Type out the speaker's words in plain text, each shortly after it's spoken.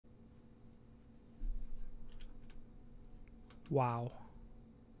Wow.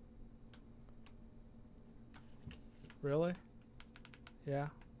 Really? Yeah.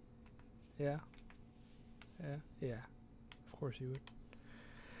 Yeah. Yeah. Yeah. Of course you would.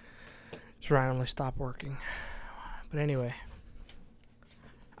 Just randomly stop working. But anyway,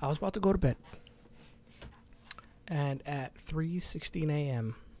 I was about to go to bed. And at 3:16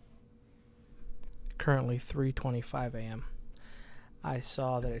 a.m., currently 3:25 a.m., I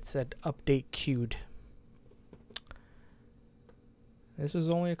saw that it said update queued. This was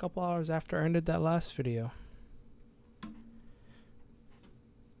only a couple hours after I ended that last video. I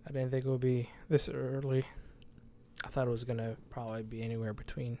didn't think it would be this early. I thought it was going to probably be anywhere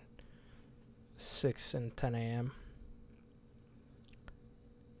between 6 and 10 a.m.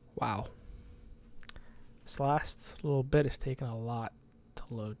 Wow. This last little bit is taking a lot to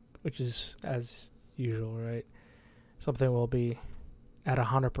load, which is as usual, right? Something will be at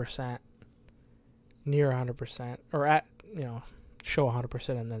 100%, near 100%, or at, show 100%,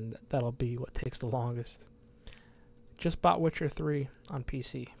 and then that'll be what takes the longest. Just bought Witcher 3 on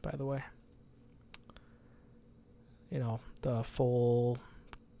PC, by the way. The full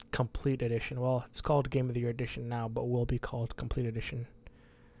complete edition. Well, it's called Game of the Year edition now, but will be called complete edition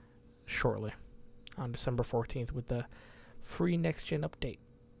shortly on December 14th with the free next gen update.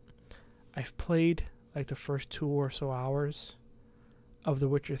 I've played like the first 2 or so hours of The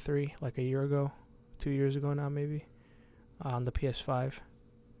Witcher 3 like a year ago, 2 years ago now maybe, on the PS5.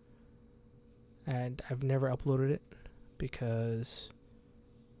 And I've never uploaded it because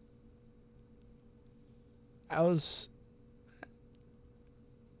I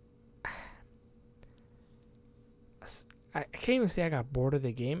can't even say I got bored of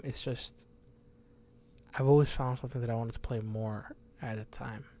the game. It's just I've always found something that I wanted to play more at the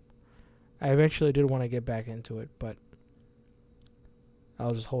time. I eventually did want to get back into it, but I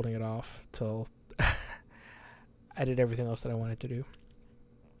was just holding it off till I did everything else that I wanted to do.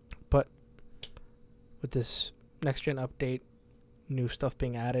 But with this next gen update, new stuff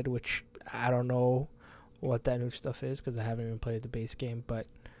being added, which I don't know what that new stuff is because I haven't even played the base game, but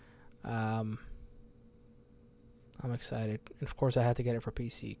I'm excited. And of course I had to get it for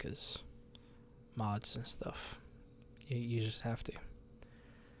PC because mods and stuff. You just have to.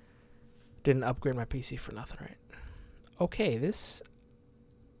 Didn't upgrade my PC for nothing, right? Okay, this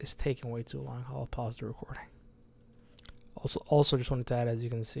is taking way too long. I'll pause the recording. Also just wanted to add, as you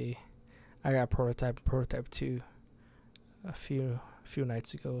can see, I got Prototype 2 a few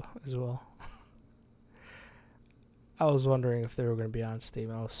nights ago as well. I was wondering if they were going to be on Steam.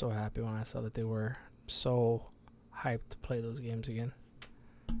 I was so happy when I saw that they were. So hyped to play those games again.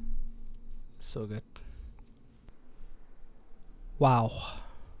 So good. Wow.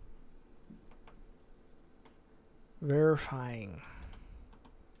 Verifying.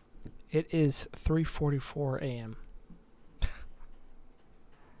 It is 3:44 a.m.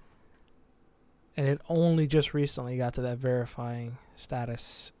 And it only just recently got to that verifying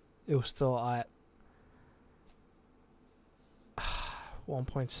status. It was still at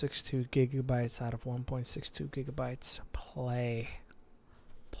 1.62 gigabytes out of 1.62 gigabytes. Play.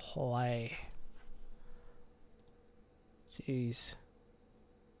 Jeez.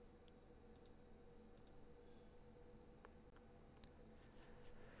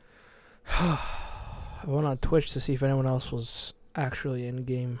 I went on Twitch to see if anyone else was actually in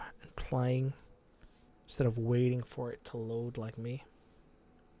game and playing instead of waiting for it to load like me.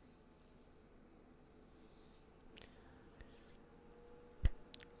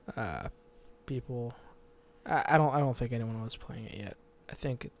 People, I don't think anyone was playing it yet. I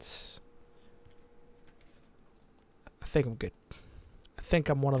think I'm good. I think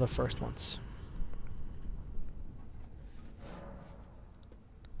I'm one of the first ones.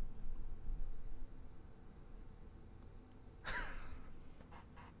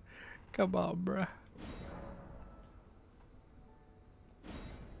 Come on, bruh.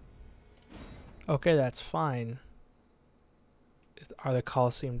 Okay, that's fine. Are the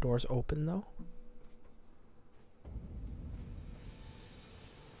Colosseum doors open, though?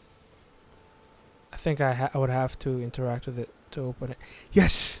 I think I would have to interact with it to open it.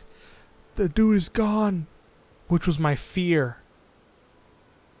 Yes! The dude is gone! Which was my fear.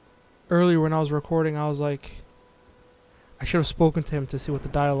 Earlier when I was recording, I was like, I should have spoken to him to see what the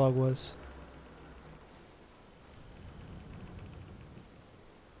dialogue was.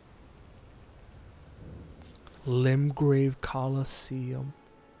 Limgrave Colosseum.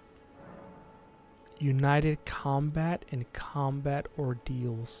 United Combat and Combat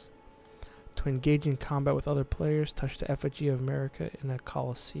Ordeals. To engage in combat with other players, touch the effigy of America in a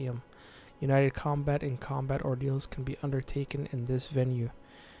Colosseum. United Combat and Combat Ordeals can be undertaken in this venue.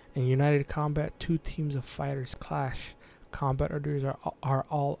 In United Combat, 2 teams of fighters clash, Combat ordeals are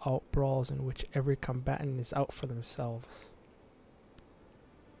all-out brawls in which every combatant is out for themselves.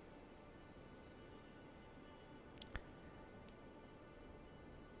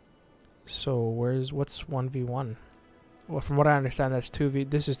 So what's 1v1? Well, from what I understand, that's 2v.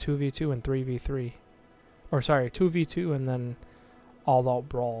 This is 2v2 and 3v3. Or sorry, 2v2 and then all-out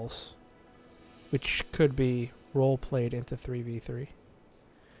brawls, which could be role-played into 3v3,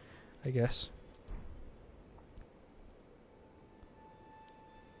 I guess.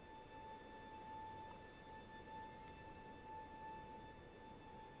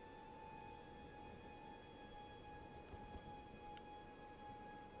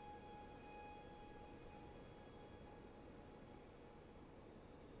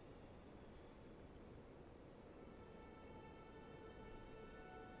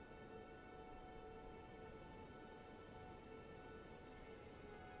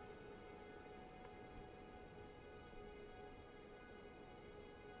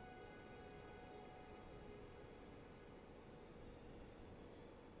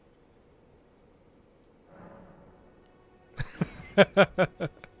 I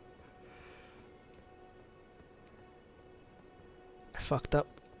fucked up.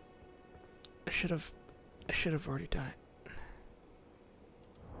 I should have already done it.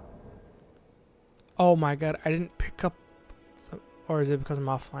 Oh my god, I didn't pick up or is it because I'm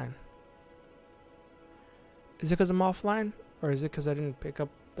offline? Is it because I'm offline? Or is it because I didn't pick up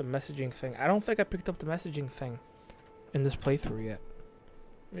the messaging thing? I don't think I picked up the messaging thing in this playthrough yet.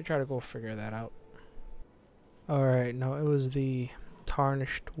 Let me try to go figure that out. Alright, no, it was the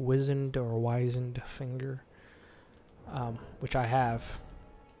tarnished, wizened, or wizened finger. Which I have.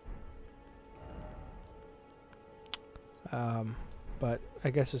 But I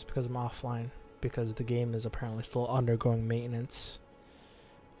guess it's because I'm offline. Because the game is apparently still undergoing maintenance.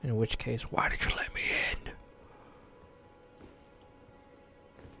 In which case, why did you let me in?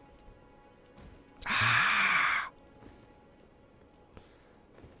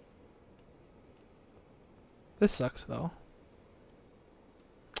 This sucks, though.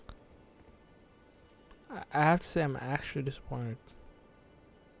 I have to say I'm actually disappointed.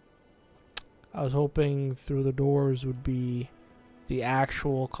 I was hoping Through the Doors would be the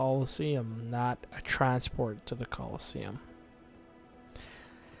actual Colosseum, not a transport to the Colosseum.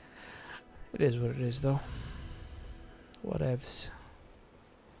 It is what it is, though. Whatevs.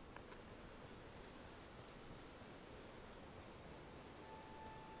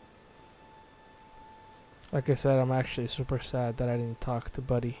 Like I said, I'm actually super sad that I didn't talk to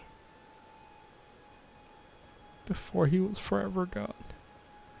Buddy before he was forever gone.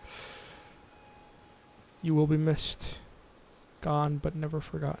 You will be missed. Gone but never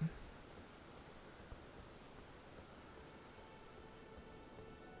forgotten.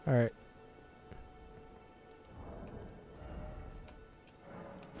 Alright.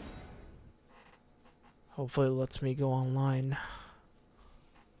 Hopefully it lets me go online.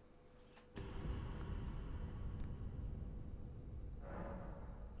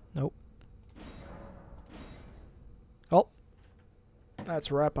 Nope. Oh.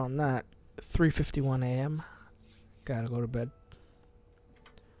 That's a wrap on that. 3:51 a.m. Gotta go to bed.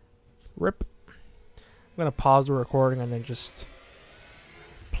 Rip. I'm gonna pause the recording and then just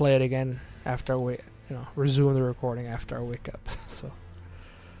play it again after resume the recording after I wake up. So,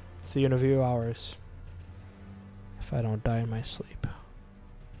 see you in a few hours. If I don't die in my sleep.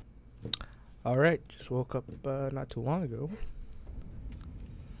 Alright, just woke up not too long ago.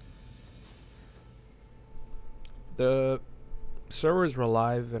 The servers were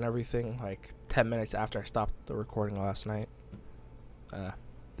live and everything like 10 minutes after I stopped the recording last night.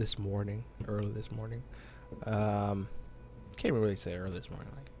 This morning, early this morning. Can't really say early this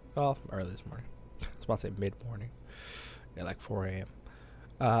morning. Early this morning. I was about to say mid-morning. Yeah, like 4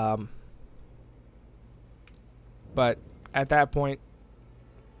 a.m. But at that point,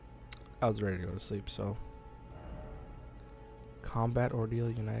 I was ready to go to sleep, so. Combat Ordeal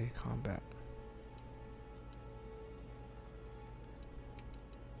United Combat.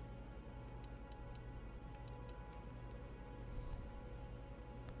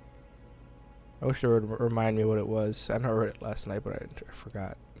 I wish it would remind me what it was. I know I read it last night, but I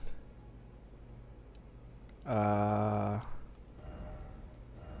forgot.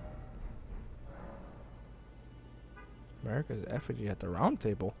 America's effigy at the round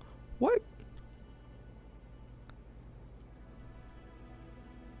table. What?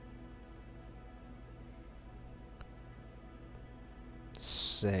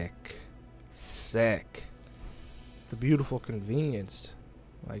 Sick. Sick. The beautiful convenience.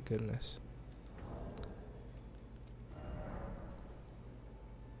 My goodness.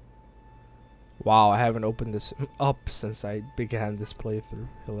 Wow, I haven't opened this up since I began this playthrough.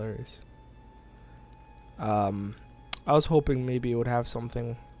 Hilarious. I was hoping maybe it would have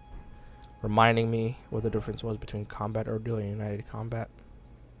something reminding me what the difference was between Combat Ordeal and United Combat.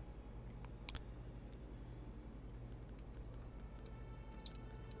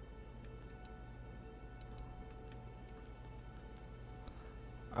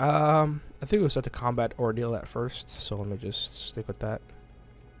 I think we'll set the Combat Ordeal at first, so let me just stick with that.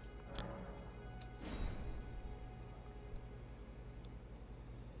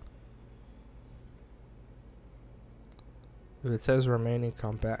 If it says remaining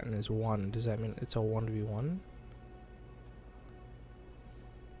combatant is 1, does that mean it's a 1v1?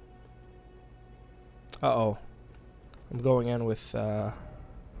 Uh-oh. I'm going in with,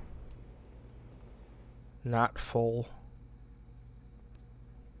 not full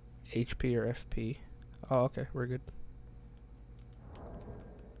HP or FP. Oh, okay, we're good.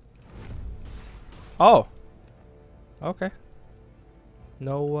 Oh! Okay.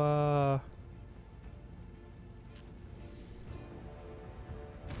 No,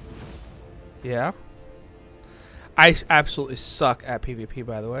 yeah. I absolutely suck at PvP,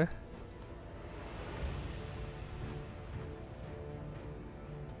 by the way.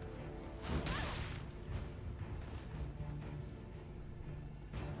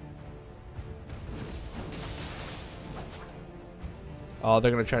 Oh,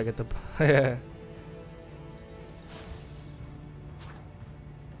 they're gonna try to get the...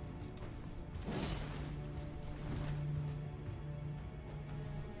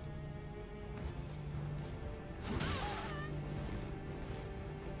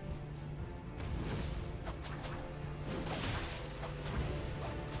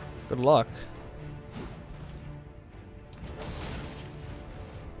 Good luck.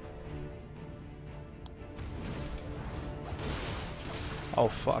 Oh,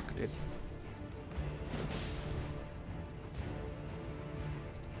 fuck, dude.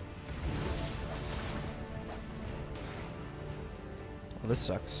 Well, this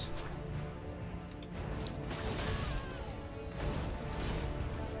sucks.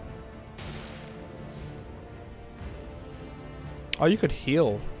 Oh, you could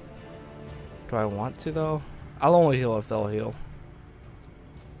heal. Do I want to, though? I'll only heal if they'll heal.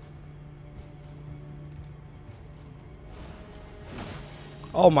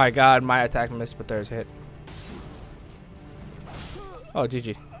 Oh my god, my attack missed, but there's a hit. Oh,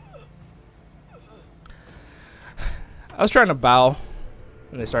 GG. I was trying to bow,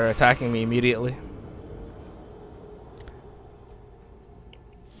 and they started attacking me immediately.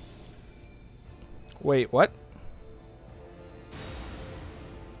 Wait, what?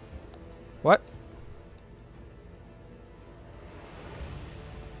 What?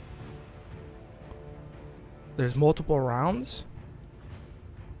 There's multiple rounds?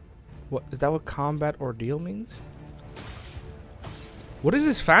 What is that what Combat Ordeal means? What is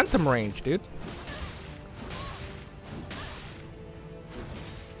this phantom range, dude?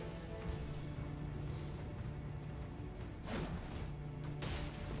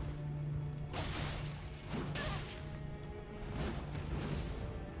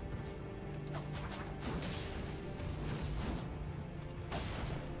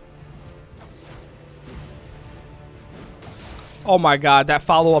 Oh my god, that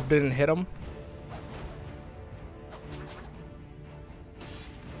follow-up didn't hit him.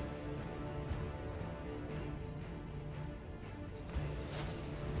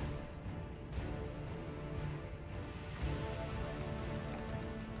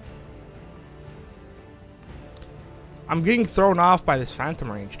 I'm getting thrown off by this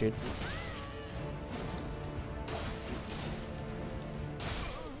phantom range, dude.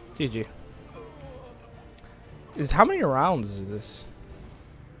 GG. How many rounds is this?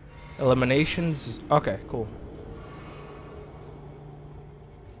 Eliminations? Okay, cool.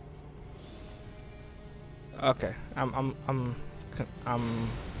 Okay, I'm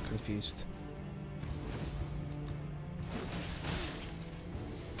confused.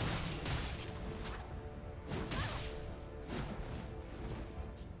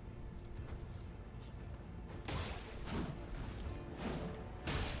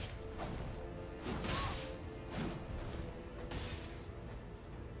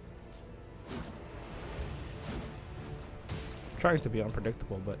 Trying to be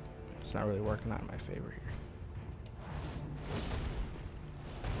unpredictable, but it's not really working out in my favor here.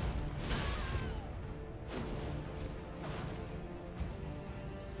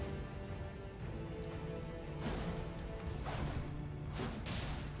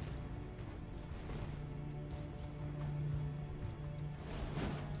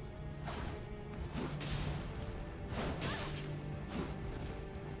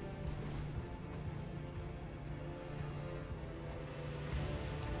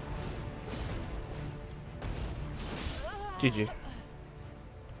 GG.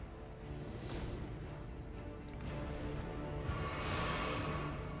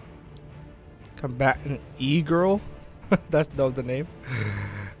 Combatant E-Girl? That was the name.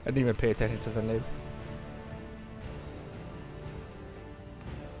 I didn't even pay attention to the name.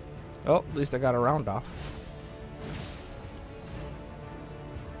 Oh, at least I got a round off.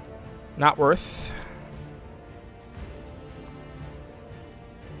 Not worth.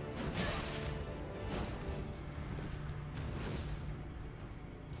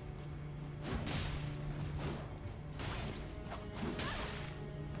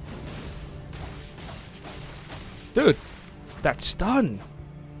 Dude, that stun.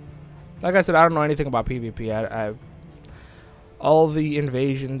 Like I said, I don't know anything about PvP. All the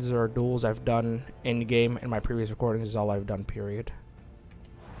invasions or duels I've done in game in my previous recordings is all I've done, period.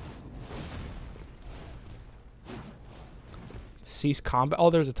 Cease combat. Oh,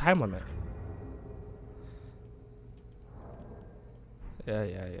 there's a time limit.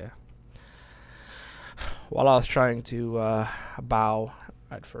 Yeah. While I was trying to bow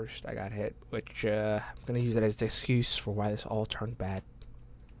at first, I got hit, which I'm going to use it as the excuse for why this all turned bad.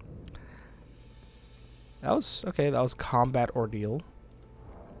 That was, okay, that was combat ordeal.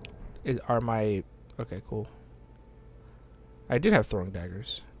 Okay, cool. I did have throwing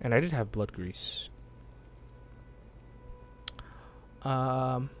daggers, and I did have blood grease.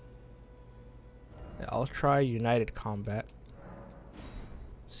 Yeah, I'll try united combat.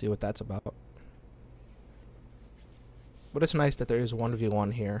 See what that's about. But it's nice that there is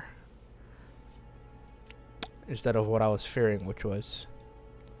 1v1 here, instead of what I was fearing, which was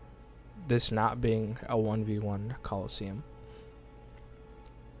this not being a 1v1 Colosseum.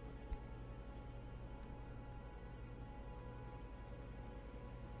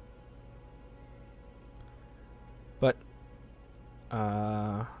 But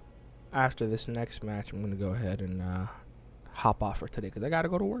after this next match, I'm going to go ahead and hop off for today because I got to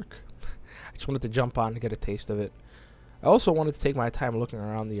go to work. I just wanted to jump on to get a taste of it. I also wanted to take my time looking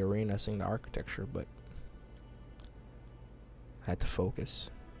around the arena, seeing the architecture, but I had to focus.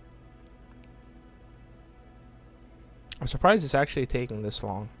 I'm surprised it's actually taking this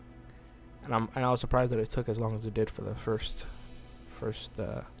long, and I was surprised that it took as long as it did for the first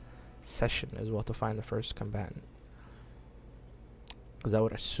session as well to find the first combatant. Because I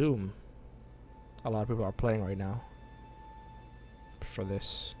would assume a lot of people are playing right now for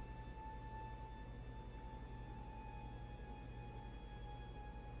this.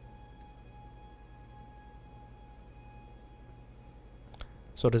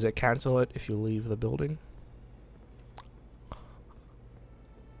 So does it cancel it if you leave the building?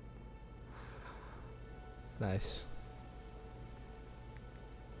 Nice.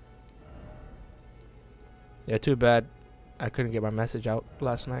 Yeah, too bad I couldn't get my message out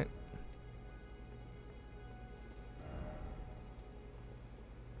last night.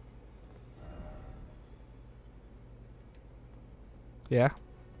 Yeah?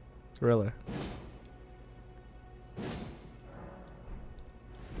 Really?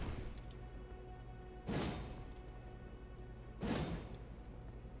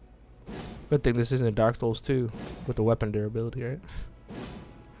 Good thing this isn't Dark Souls 2 with the weapon durability, right?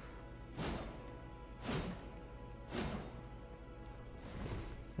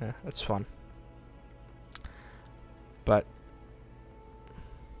 Yeah, that's fun. But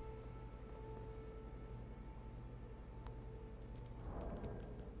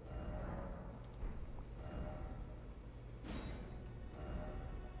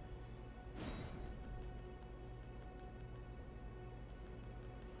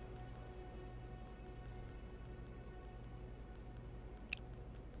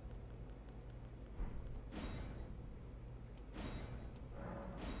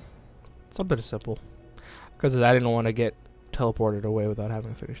something simple, because I didn't want to get teleported away without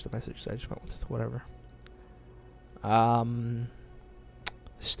having to finish the message, so I just went with whatever.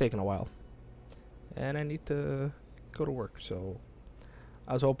 This is taking a while, and I need to go to work, so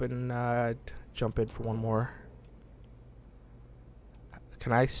I was hoping I'd jump in for one more.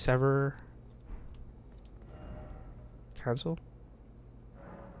 Can I sever? Cancel?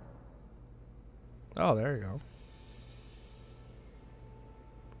 Oh, there you go.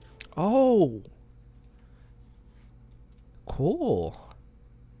 Oh, cool.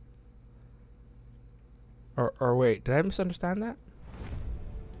 Or wait, did I misunderstand that?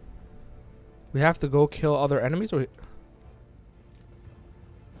 We have to go kill other enemies? Or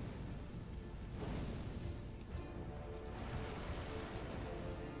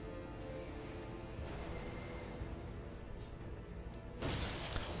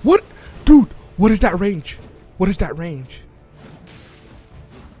what? Dude, what is that range? What is that range?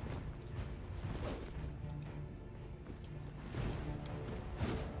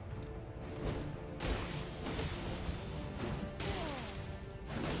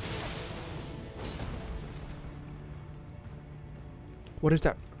 What is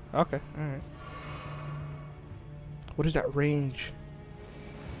that? Okay, alright. What is that range?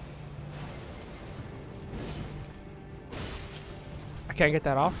 I can't get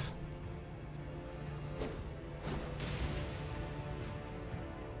that off?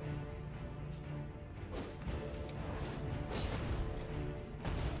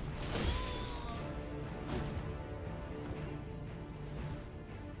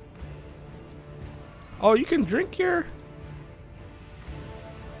 Oh, you can drink here?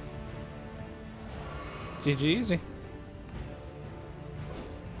 GG easy.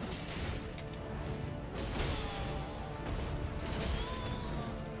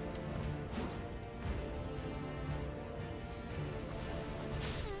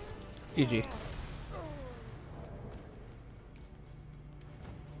 GG.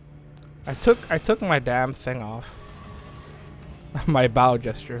 I took my damn thing off. My bow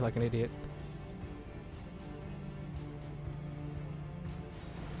gesture like an idiot.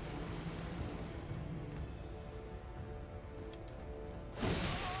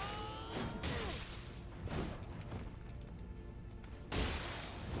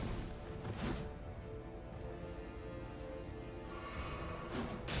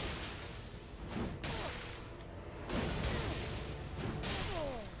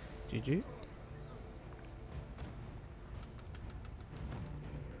 GG.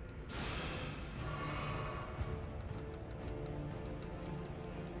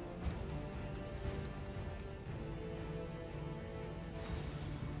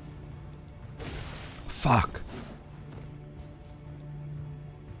 Fuck.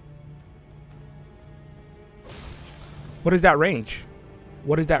 What is that range?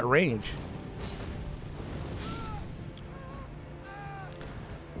 What is that range?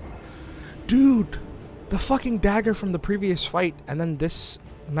 Dude, the fucking dagger from the previous fight and then this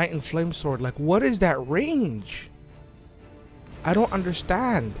Knight in Flame sword. Like, what is that range? I don't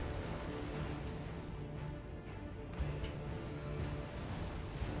understand.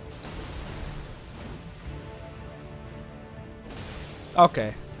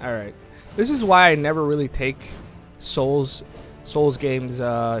 Okay, alright. This is why I never really take Souls games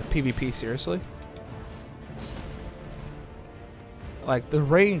PvP seriously. Like, the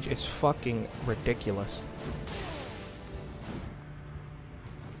range is fucking ridiculous.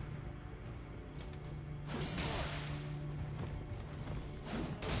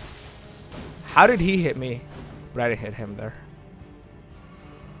 How did he hit me? But I didn't hit him there.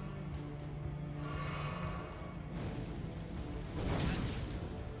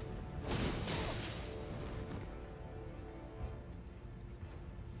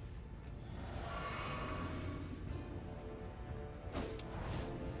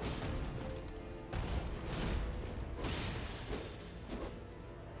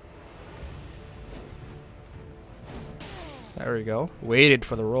 There we go. Waited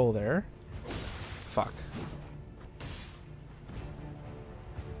for the roll there. Fuck.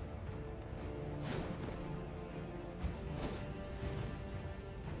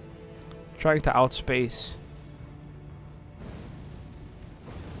 Trying to outspace.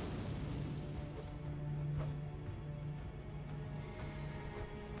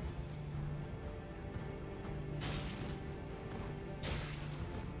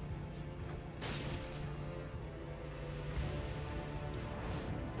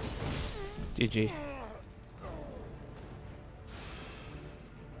 GG.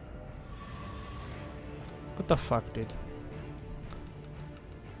 What the fuck, dude?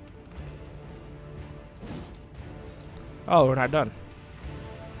 Oh, we're not done.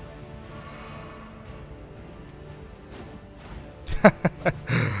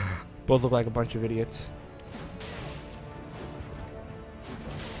 Both look like a bunch of idiots.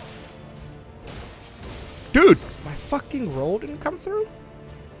 Dude, my fucking roll didn't come through?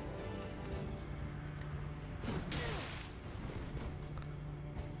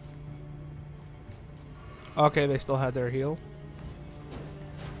 Okay, they still had their heal.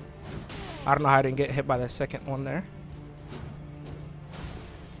 I don't know how I didn't get hit by the second one there.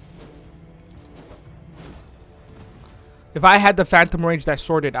 If I had the phantom range that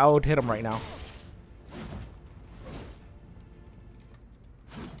sorted, I would hit him right now.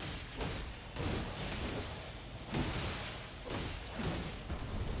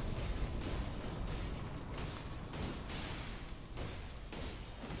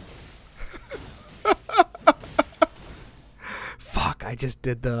 I just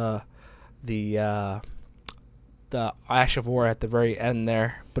did the Ash of War at the very end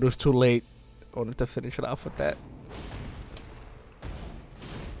there, but it was too late. I wanted to finish it off with that.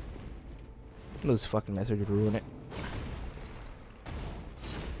 This fucking message would ruin it.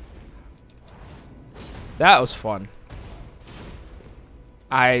 That was fun.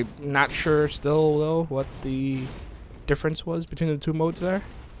 I'm not sure still, though, what the difference was between the two modes there.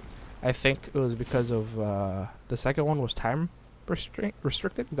 I think it was because of the second one was time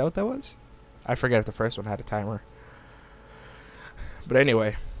restricted. Is that what that was? I forget if the first one had a timer. But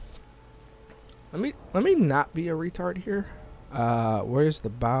anyway, let me not be a retard here. Where's the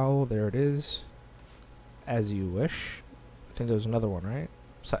bow? There it is. As you wish. I think there was another one, right?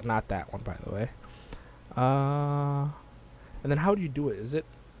 So, not that one, by the way. And then how do you do it? Is it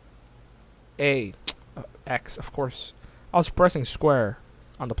X? Of course. I was pressing square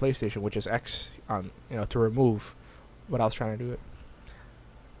on the PlayStation, which is X on to remove. But I was trying to do it.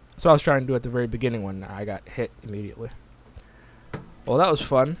 So I was trying to do it at the very beginning when I got hit immediately. Well, that was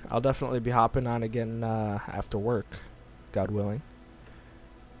fun. I'll definitely be hopping on again after work, God willing.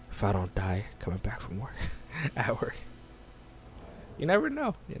 If I don't die coming back from work, at work. You never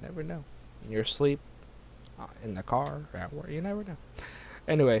know. You never know. In your sleep, in the car, at work. You never know.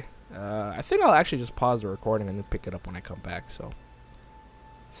 Anyway, I think I'll actually just pause the recording and then pick it up when I come back. So,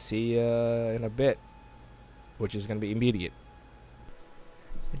 see ya in a bit, which is going to be immediate.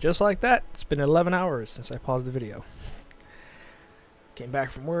 And just like that, it's been 11 hours since I paused the video. Came back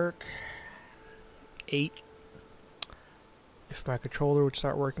from work. 8. If my controller would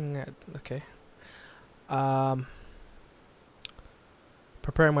start working at okay.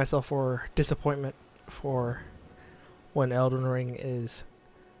 Preparing myself for disappointment for when Elden Ring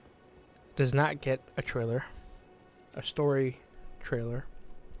does not get a trailer, a story trailer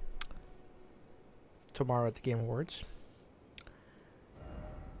tomorrow at the Game Awards.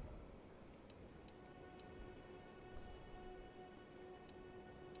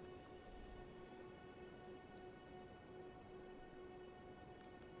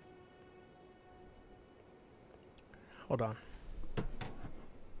 Hold on.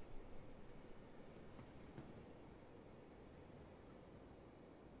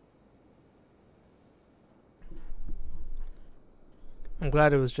 I'm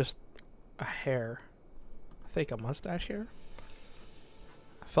glad it was just a hair. I think a mustache hair.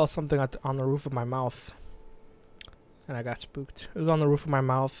 I felt something on the roof of my mouth, and I got spooked. It was on the roof of my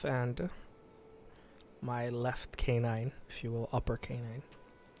mouth and my left canine, if you will, upper canine.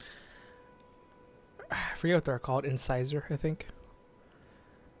 I forget what they're called. Incisor, I think.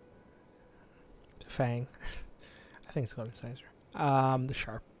 Fang. I think it's called incisor. The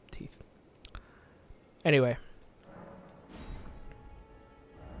sharp teeth. Anyway.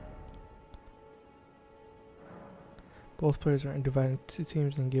 Both players are divided into 2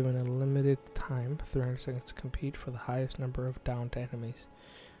 teams and given a limited time, 300 seconds, to compete for the highest number of downed enemies.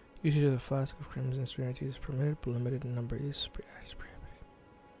 Usage of the flask of Crimson Serenity is permitted, but limited in number is prohibited.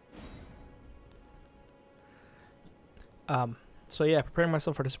 So yeah, preparing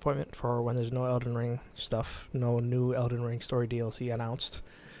myself for disappointment for when there's no Elden Ring stuff, no new Elden Ring story DLC announced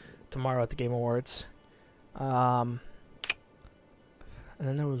tomorrow at the Game Awards. And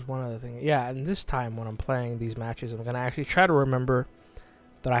then there was one other thing. Yeah, and this time when I'm playing these matches, I'm going to actually try to remember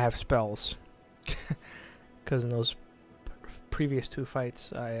that I have spells. Because in those previous 2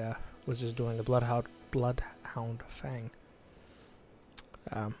 fights, I was just doing the Bloodhound Fang.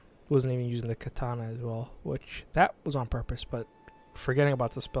 Wasn't even using the katana as well, which that was on purpose, but forgetting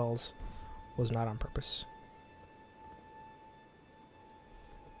about the spells was not on purpose.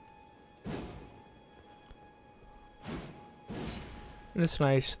 And it's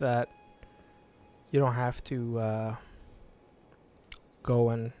nice that you don't have to go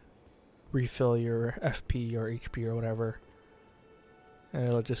and refill your FP or HP or whatever, and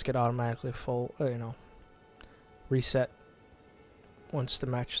it'll just get automatically full, reset once the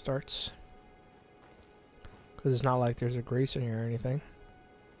match starts. Because it's not like there's a grace in here or anything.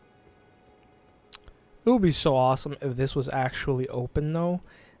 It would be so awesome if this was actually open though,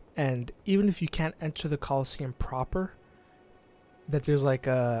 and even if you can't enter the Colosseum proper, that there's like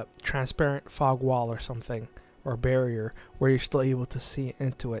a transparent fog wall or something, or barrier, where you're still able to see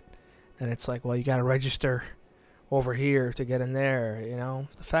into it. And it's like, well, you gotta register over here to get in there,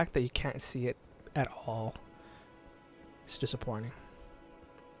 The fact that you can't see it at all, it's disappointing.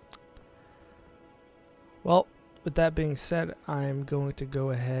 Well, with that being said, I'm going to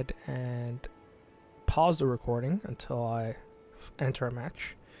go ahead and pause the recording until I enter a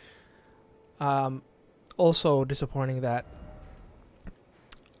match. Also disappointing that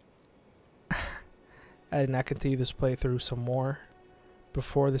I did not continue this playthrough some more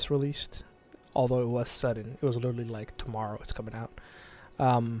before this released, although it was sudden. It was literally like tomorrow it's coming out.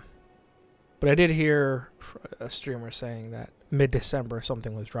 But I did hear a streamer saying that mid-December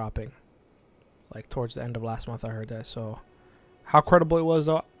something was dropping. Like towards the end of last month I heard that, so how credible it was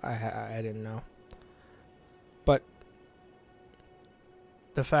though, I didn't know. But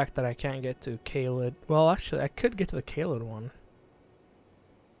the fact that I can't get to Caelid. Well, actually, I could get to the Caelid one.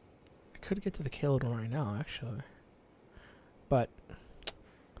 I could get to the Caelid one right now, actually. But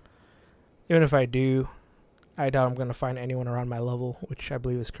even if I do, I doubt I'm going to find anyone around my level, which I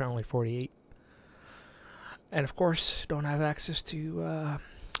believe is currently 48. And of course, don't have access to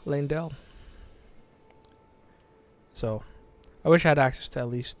Landell. So, I wish I had access to at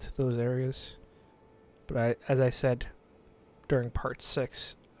least those areas. But as I said during part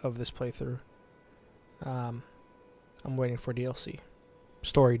 6 of this playthrough, I'm waiting for DLC.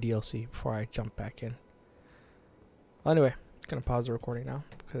 Story DLC before I jump back in. Well, anyway, gonna pause the recording now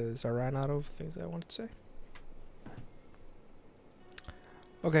because I ran out of things I wanted to say.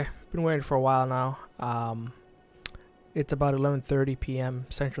 Okay, been waiting for a while now. It's about 11:30 p.m.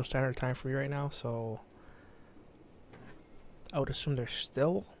 Central Standard Time for me right now, so I would assume there's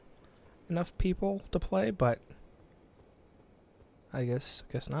still enough people to play, but I guess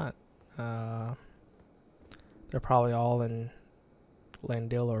not. They're probably all in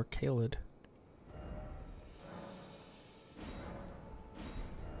Landale or Caelid.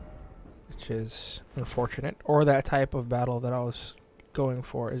 Which is unfortunate. Or that type of battle that I was going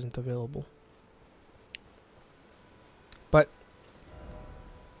for isn't available. But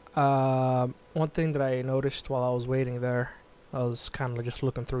one thing that I noticed while I was waiting there, I was kind of just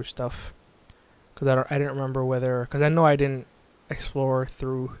looking through stuff. Because I didn't remember whether... Because I know I didn't explore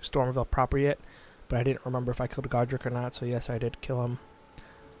through Stormville proper yet. But I didn't remember if I killed Godric or not. So yes, I did kill him.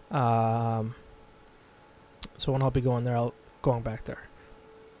 So when I'll be going there, going back there.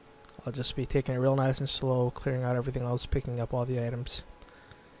 I'll just be taking it real nice and slow, clearing out everything else, picking up all the items.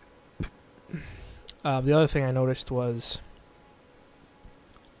 The other thing I noticed was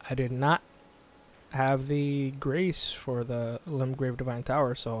I did not have the grace for the Limgrave Divine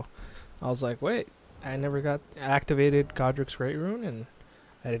Tower, so I was like, wait, I never got activated Godric's Great Rune, and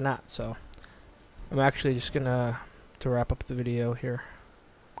I did not, so I'm actually just gonna, to wrap up the video here,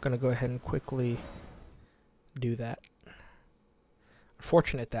 I'm gonna go ahead and quickly do that.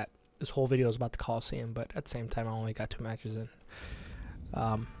 Unfortunate that this whole video is about the Colosseum, but at the same time I only got 2 matches in.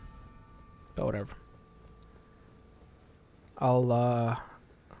 But whatever. I'll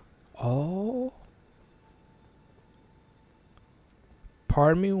oh,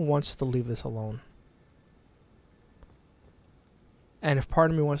 part of me wants to leave this alone. And if part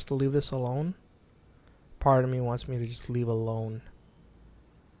of me wants to leave this alone, part of me wants me to just leave alone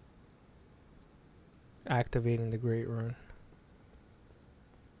activating the Great Rune.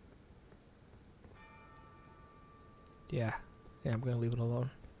 Yeah, I'm gonna leave it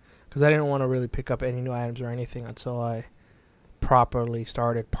alone. Because I didn't want to really pick up any new items or anything until I properly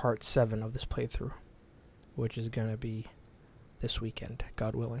started part 7 of this playthrough. Which is gonna be this weekend,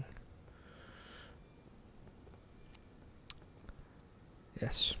 God willing.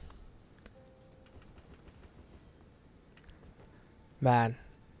 Yes. Man,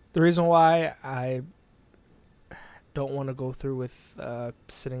 the reason why I don't want to go through with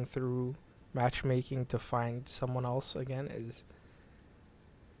sitting through matchmaking to find someone else again is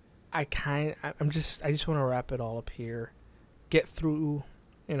I just want to wrap it all up here, get through,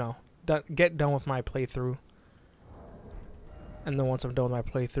 get done with my playthrough, and then once I'm done with my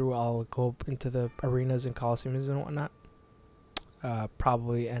playthrough, I'll go into the arenas and Colosseums and whatnot.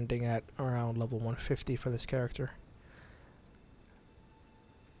 Probably ending at around level 150 for this character.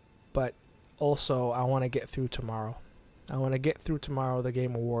 But also, I want to get through tomorrow. I want to get through tomorrow the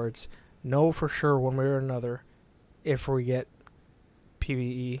Game Awards. Know for sure one way or another if we get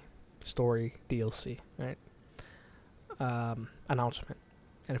PvE story DLC, right? Announcement.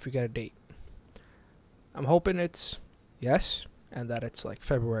 And if we get a date. I'm hoping it's yes, and that it's like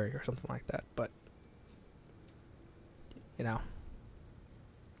February or something like that. But,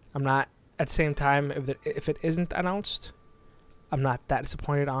 I'm not, at the same time, if it isn't announced, I'm not that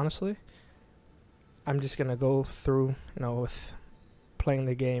disappointed, honestly. I'm just going to go through, with playing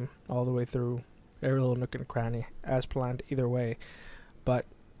the game all the way through, every little nook and cranny, as planned either way. But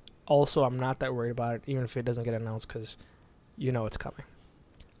also, I'm not that worried about it, even if it doesn't get announced, because it's coming.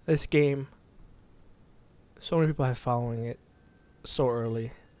 This game, so many people have following it so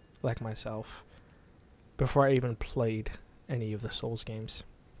early, like myself, before I even played any of the Souls games.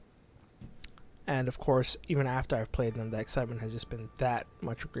 And of course, even after I've played them, the excitement has just been that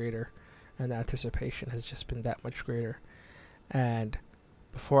much greater, and the anticipation has just been that much greater. And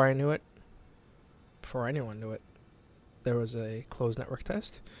before I knew it, before anyone knew it, there was a closed network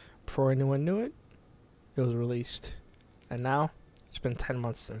test. Before anyone knew it, it was released. And now, it's been 10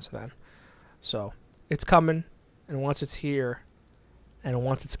 months since then. So, it's coming, and once it's here, and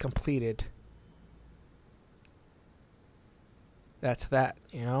once it's completed, that's that,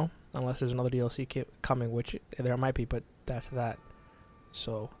 you know? Unless there's another DLC coming, which there might be, but that's that.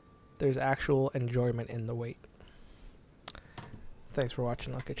 So there's actual enjoyment in the wait. Thanks for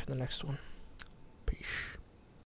watching. I'll catch you in the next one. Peace.